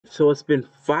So it's been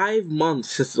 5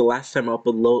 months since the last time I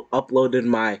uploaded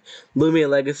my Loomian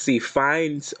Legacy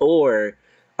finds or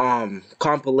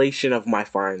compilation of my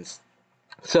finds.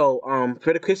 So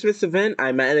for the Christmas event,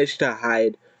 I managed to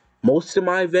hide most of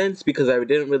my events because I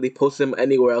didn't really post them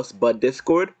anywhere else but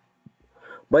Discord.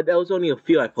 But that was only a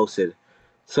few I posted.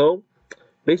 So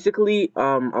basically,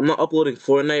 I'm not uploading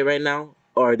Fortnite right now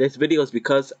or this video is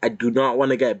because I do not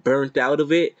want to get burnt out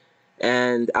of it,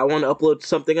 and I want to upload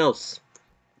something else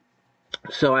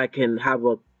so I can have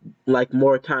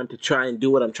more time to try and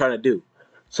do what I'm trying to do.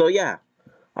 So yeah,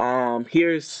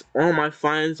 here's all my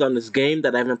finds on this game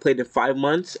that I haven't played in 5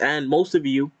 months, and most of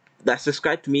you that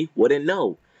subscribe to me wouldn't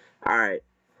know. All right,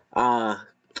 uh,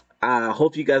 I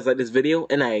hope you guys like this video,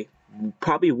 and I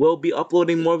probably will be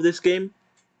uploading more of this game,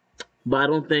 but I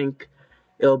don't think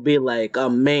it'll be like a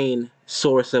main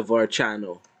source of our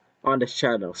channel on this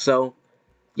channel. So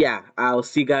yeah, I'll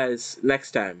see you guys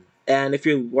next time. And if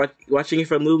you're watching it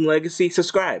from Loom Legacy,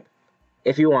 subscribe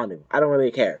if you want to. I don't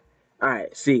really care.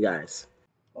 Alright, see you guys.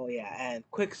 Oh yeah, and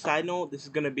quick side note, this is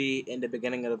gonna be in the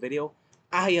beginning of the video.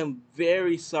 I am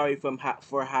very sorry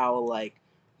for how like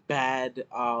bad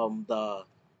the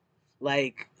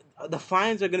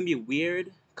fines are gonna be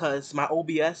weird because my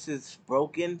OBS is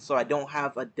broken, so I don't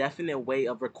have a definite way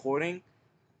of recording.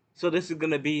 So this is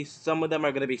gonna be, some of them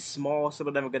are gonna be small, some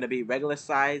of them are gonna be regular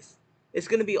size. It's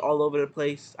gonna be all over the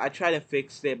place. I tried to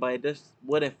fix it, but it just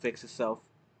wouldn't fix itself.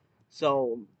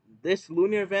 So this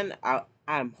lunar event,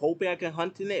 I'm hoping I can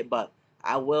hunt in it, but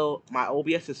I will. My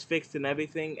OBS is fixed and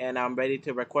everything, and I'm ready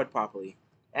to record properly.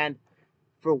 And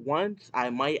for once, I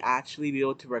might actually be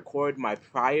able to record my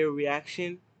prior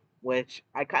reaction, which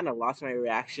I kind of lost my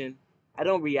reaction. I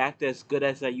don't react as good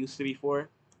as I used to before.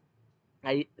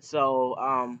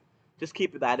 Just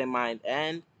keep that in mind,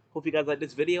 and hope you guys like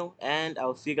this video, and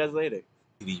I'll see you guys later.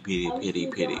 Pity.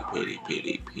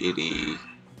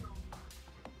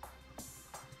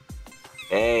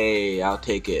 Hey, I'll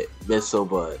take it. Missile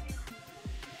butt.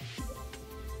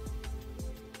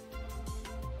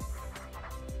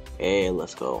 Hey,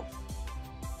 let's go.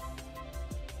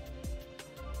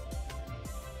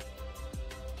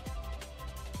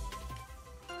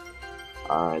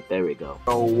 Alright, there we go.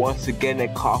 So once again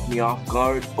it caught me off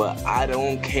guard, but I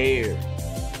don't care.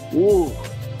 Woo!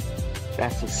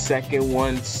 That's the second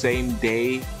one, same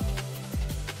day.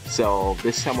 So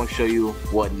this time I'll show you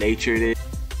what nature it is.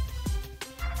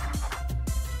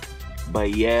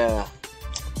 But yeah.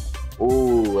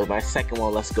 Ooh, and my second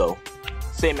one, let's go.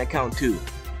 Same account too.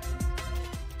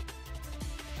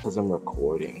 Because I'm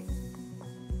recording.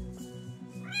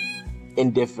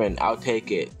 Indifferent, I'll take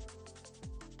it.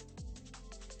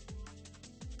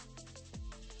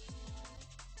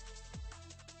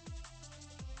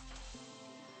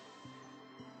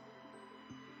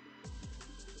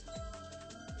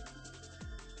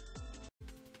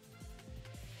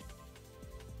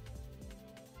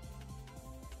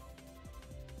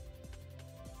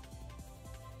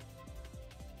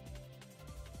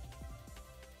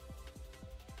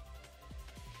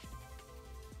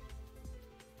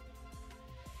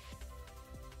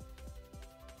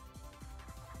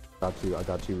 I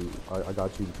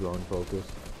got you, drone focus.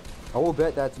 I will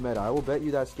bet that's meta. I will bet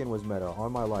you that skin was meta,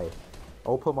 on my life. I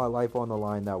will put my life on the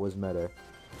line that was meta. It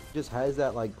just has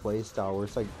that like play style where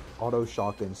it's like auto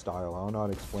shotgun style. I don't know how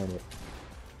to explain it.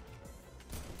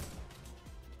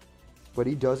 But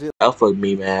he does it. Alpha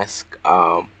me mask.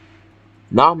 Not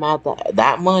mad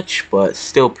that much, but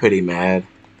still pretty mad.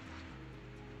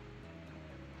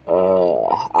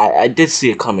 I did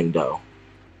see it coming though.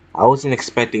 I wasn't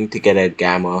expecting to get a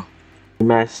gamma.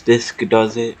 Mass disc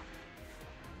does it.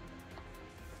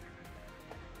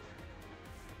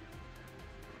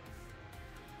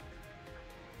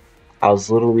 I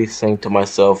was literally saying to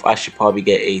myself, I should probably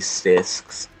get ace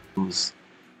discs. This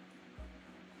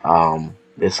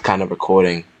kind of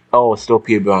recording. Oh, it's still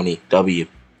P Brownie. W.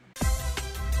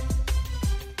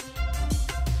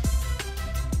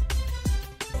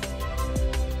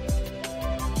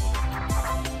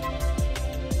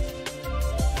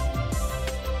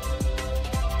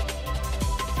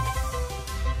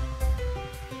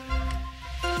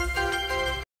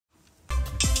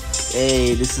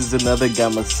 Hey, this is another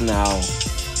Gamma Snow.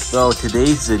 Bro,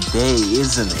 today's the day,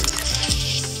 isn't it?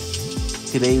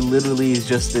 Today literally is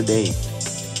just the day.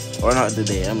 Or not the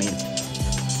day, I mean,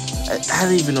 I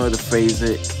don't even know how to phrase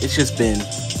it. It's just been,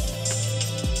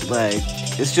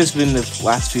 the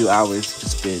last few hours,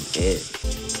 just been it.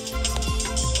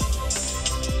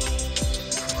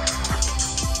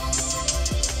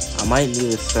 I might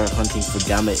need to start hunting for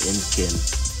Gamma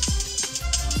Inskin.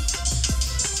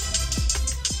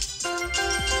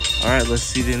 Alright, let's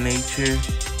see the nature.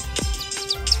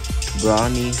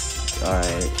 Brawny.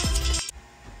 Alright.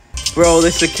 Bro,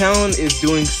 this account is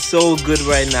doing so good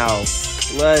right now.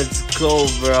 Let's go,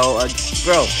 bro.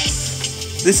 Bro,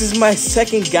 this is my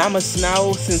second Gamma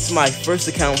Snow since my first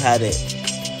account had it.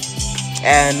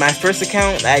 And my first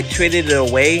account, I traded it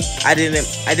away. I didn't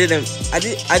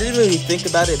really think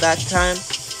about it that time,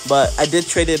 but I did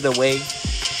trade it away.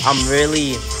 I'm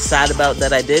really sad about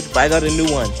that I did, but I got a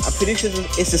new one. I'm pretty sure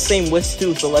it's the same wish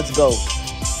too, so let's go.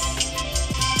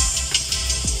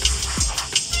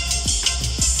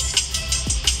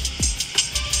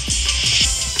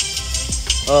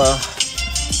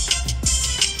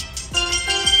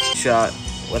 Shot,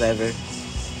 whatever.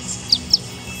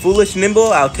 Foolish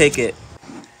Nimble, I'll take it.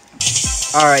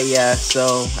 Alright, yeah,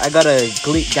 so I got a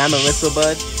Gamma Missile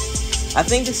Bud. I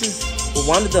think this is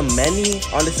one of the many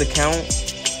on this account,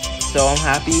 so I'm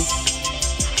happy.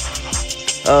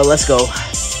 Let's go.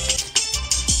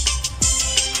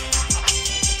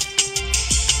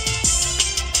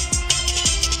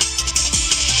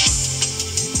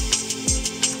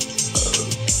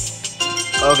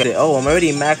 Okay, oh, I'm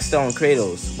already maxed out on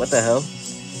Kratos. What the hell?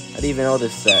 I didn't even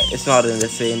notice that. It's not in the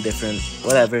same different,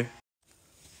 whatever.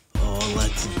 Oh,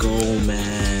 let's go,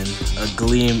 man. A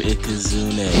Gleam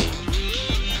Ikazune.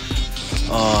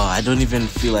 Oh, I don't even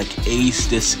feel like ace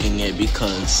disking it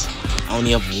because I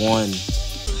only have one.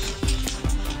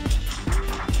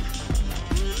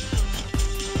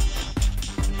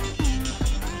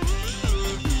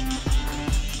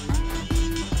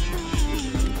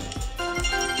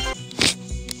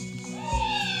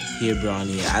 Here,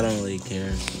 Brawny, I don't really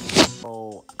care.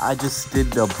 Oh, I just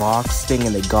did the box thing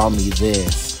and it got me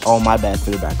this. Oh, my bad for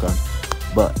the background.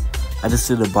 But I just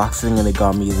did the box thing and it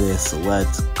got me this.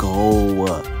 Let's go.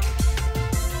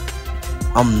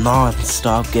 I'm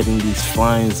non-stop getting these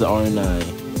finds, aren't I?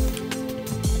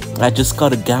 I just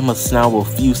got a Gamma Snow a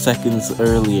few seconds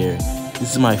earlier.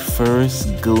 This is my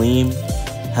first Gleam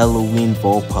Halloween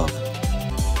Bullpup.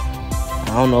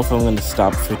 I don't know if I'm gonna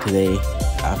stop for today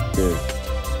after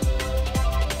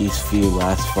these few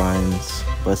last finds,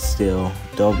 but still,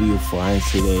 W finds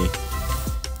today.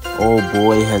 Oh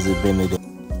boy, has it been a day.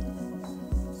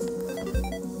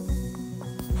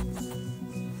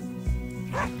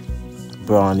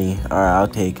 Brawny, alright, I'll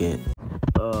take it.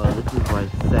 This is my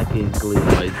second Gleam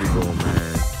bicycle,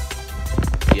 man.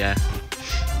 Yeah,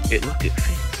 it fits.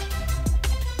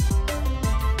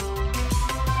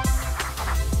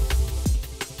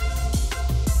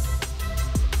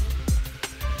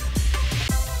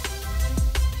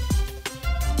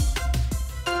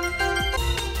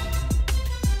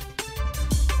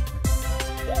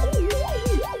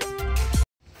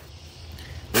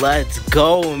 Let's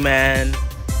go, man.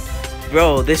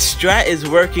 Bro, this strat is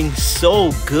working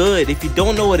so good. If you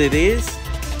don't know what it is,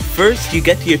 first you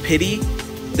get to your pity,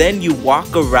 then you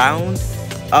walk around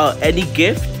any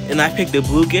gift, and I picked the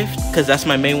blue gift because that's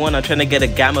my main one. I'm trying to get a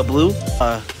Gamma Blue,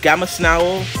 Gamma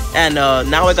Snowl, and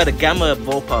now I got a Gamma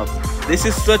Bullpup. This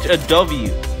is such a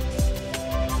W.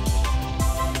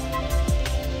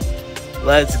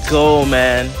 Let's go,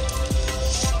 man.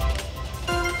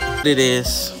 It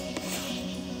is.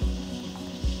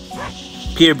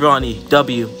 Here, Brawny,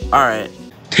 W. Alright.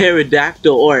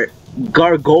 Pterodactyl or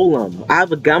Gargolem. I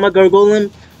have a Gamma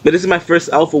Gargolem, but this is my first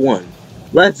Alpha one.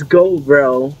 Let's go,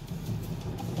 bro.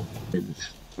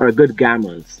 Are good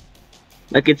Gammas.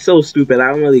 Like, it's so stupid.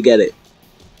 I don't really get it.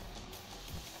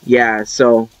 Yeah,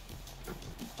 so.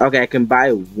 Okay, I can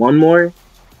buy one more.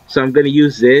 So I'm gonna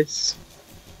use this.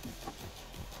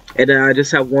 And then I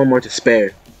just have one more to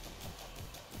spare.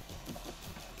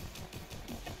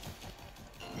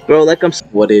 Bro, like I'm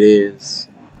what it is.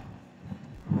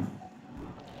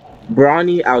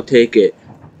 Brawny, I'll take it.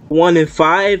 1 in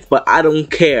 5, but I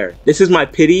don't care. This is my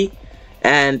pity,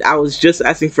 and I was just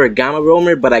asking for a Gamma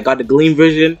Roamer, but I got the Gleam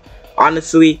version.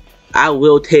 Honestly, I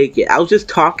will take it. I was just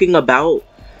talking about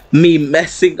me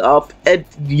messing up and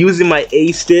using my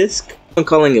ace disc. I'm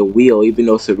calling it wheel, even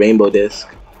though it's a rainbow disc.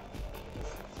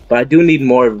 But I do need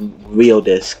more real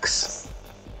discs.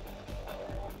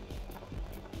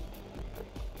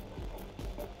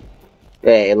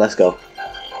 Hey, let's go.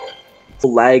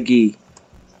 Laggy.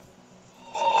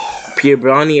 Pure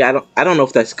Brawny, I don't know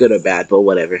if that's good or bad, but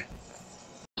whatever.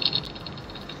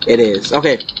 It is.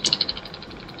 Okay.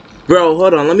 Bro,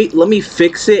 hold on. Let me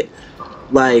fix it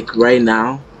like right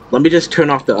now. Let me just turn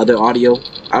off the other audio.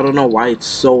 I don't know why it's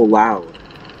so loud.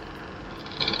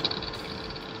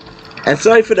 And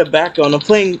sorry for the background.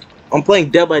 I'm playing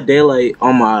Dead by Daylight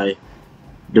on my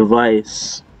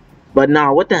device. But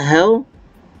now, what the hell?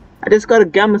 I just got a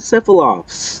Gamma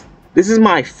Cephalops. This is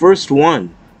my first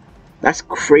one. That's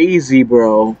crazy,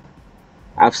 bro.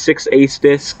 I have 6 ace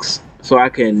discs. so I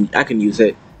can use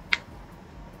it.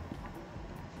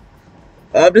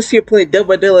 I'm just here playing Dead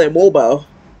by Daylight Mobile,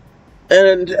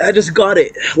 and I just got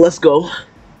it. Let's go,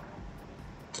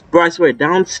 bro. I swear,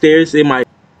 downstairs in my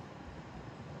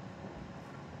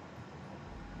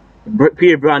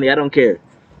Peter Brownie, I don't care.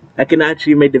 I can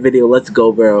actually make the video. Let's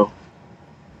go, bro.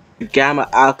 Gamma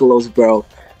Alkalos, bro.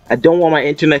 I don't want my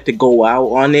internet to go out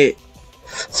on it,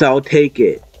 so I'll take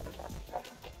it.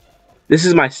 This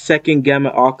is my second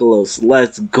Gamma Alkalos.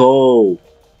 Let's go.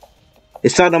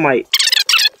 It's not on my.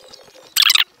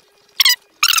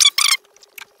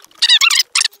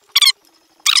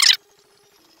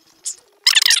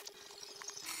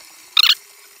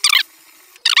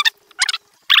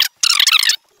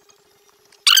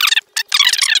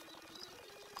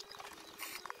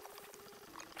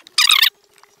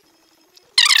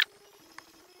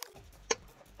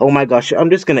 Oh my gosh,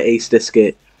 I'm just gonna ace this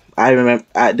skit. I remember.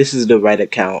 This is the right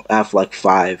account. I have like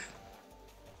 5.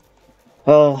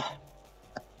 Uh,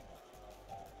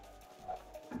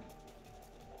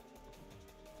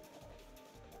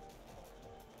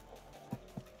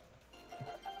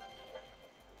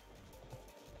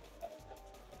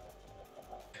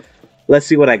 let's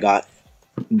see what I got.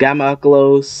 Gamma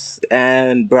Alkalos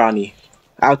and Brownie.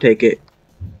 I'll take it.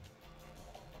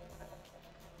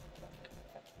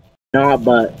 No,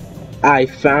 but I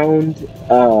found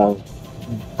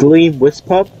Gleam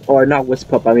Wispup, or not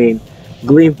Wispup. I mean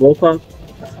Gleam Wolpup.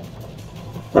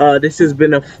 This has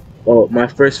been my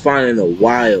first find in a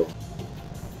while.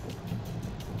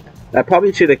 I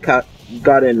probably should have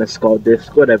got in a skull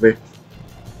disc. Whatever.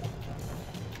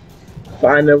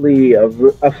 Finally, a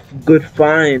good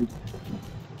find.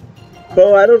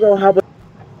 Bro, I don't know how.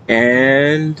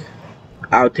 And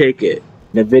I'll take it.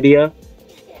 Nvidia.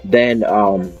 Then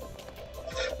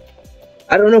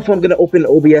I don't know if I'm gonna open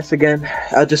OBS again.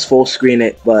 I'll just full screen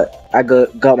it. But I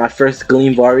got my first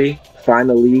Gleam Vari.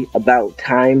 Finally, about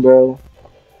time, bro.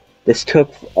 This took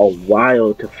a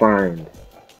while to find.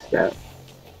 That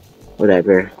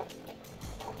whatever.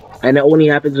 And it only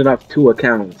happens when I have 2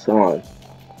 accounts on.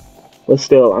 But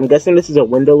still, I'm guessing this is a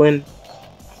Windowlin,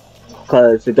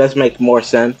 because it does make more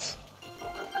sense.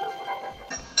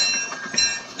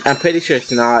 I'm pretty sure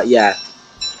it's not. Yeah.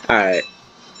 Alright.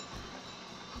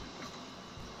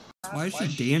 Why is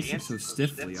she dancing so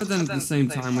stiffly? But then at the same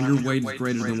time, when your weight is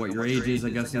greater than what your age is, I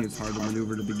guess it's hard to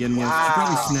maneuver to begin with. She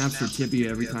probably snaps her tibia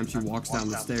every time she walks down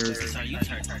the stairs.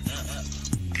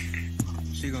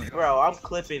 Bro, I'm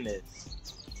clipping this.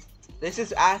 This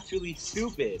is actually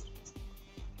stupid.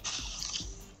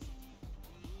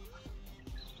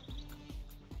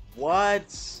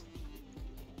 What?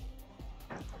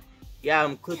 Yeah,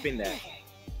 I'm clipping that.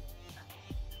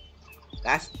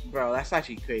 That's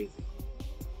actually crazy.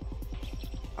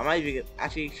 I might even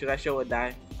actually, should I show a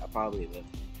die? I probably will.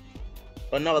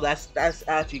 But no, that's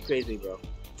actually crazy, bro.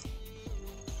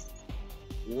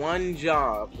 One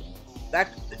job. That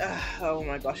oh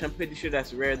my gosh, I'm pretty sure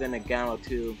that's rarer than a Gamma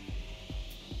too.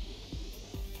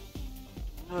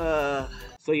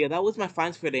 So yeah, that was my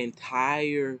finds for the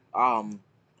entire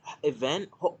event.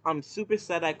 I'm super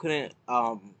sad I couldn't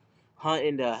hunt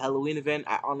in the Halloween event.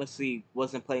 I honestly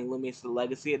wasn't playing Loomian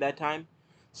Legacy at that time.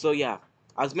 So yeah,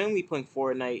 I was mainly playing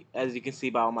Fortnite, as you can see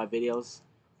by all my videos.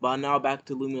 But now back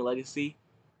to Loomian Legacy.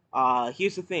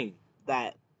 Here's the thing,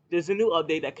 that there's a new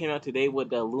update that came out today with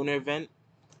the Lunar event.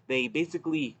 They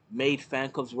basically made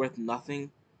fan cups worth nothing.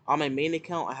 On my main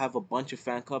account, I have a bunch of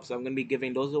fan cups. I'm gonna be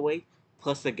giving those away,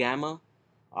 plus the Gamma.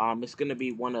 It's gonna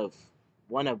be one of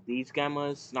these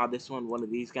Gammas, not this one. One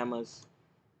of these Gammas,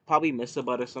 probably Mr.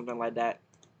 Bud or something like that.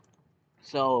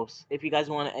 So if you guys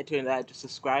want to enter in that, just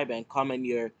subscribe and comment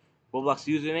your Roblox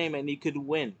username, and you could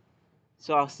win.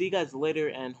 So I'll see you guys later,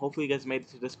 and hopefully you guys made it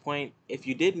to this point. If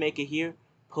you did make it here,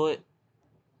 put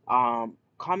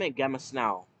comment Gamma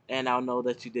Snow, and I'll know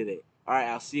that you did it. Alright,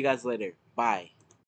 I'll see you guys later. Bye.